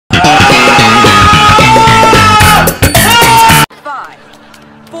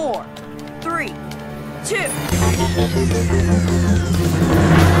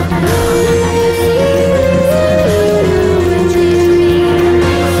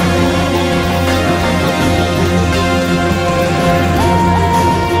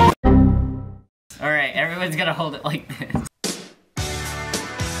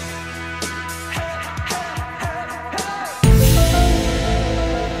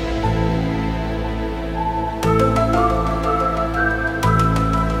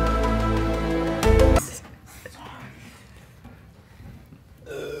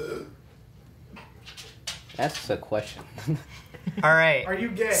asks a question. All right. Are you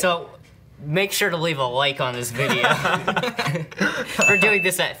gay? So, make sure to leave a like on this video. We're doing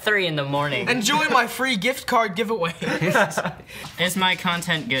this at 3 in the morning. Enjoy my free gift card giveaway. Is my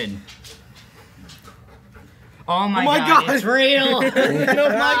content good? Oh my, God. it's real! Oh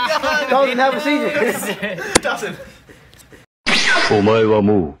my God! Doesn't have a seizure. Doesn't. お前は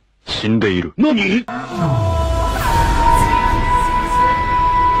もう死んでいる。何?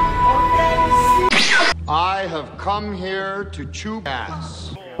 I have come here to chew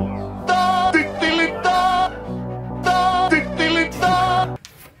ass.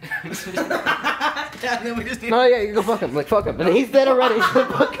 And then we just need No, yeah, you go fuck him. Like, fuck him. And he's dead already.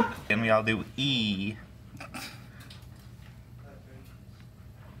 Fuck him. And we all do E.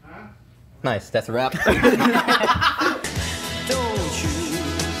 Nice, that's a wrap.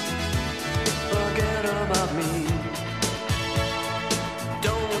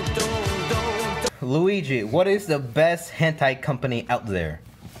 Luigi, what is the best hentai company out there?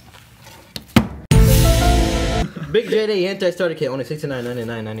 Big JD hentai starter kit, only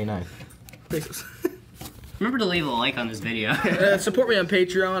 $69.99.99. Remember to leave a like on this video. support me on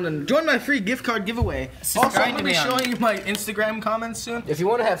Patreon and join my free gift card giveaway. Also, I'm Subscribe going to to be me on- showing you my Instagram comments soon. If you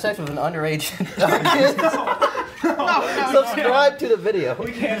want to have sex with an underage subscribe to the video.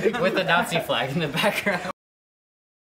 With the Nazi flag in the background.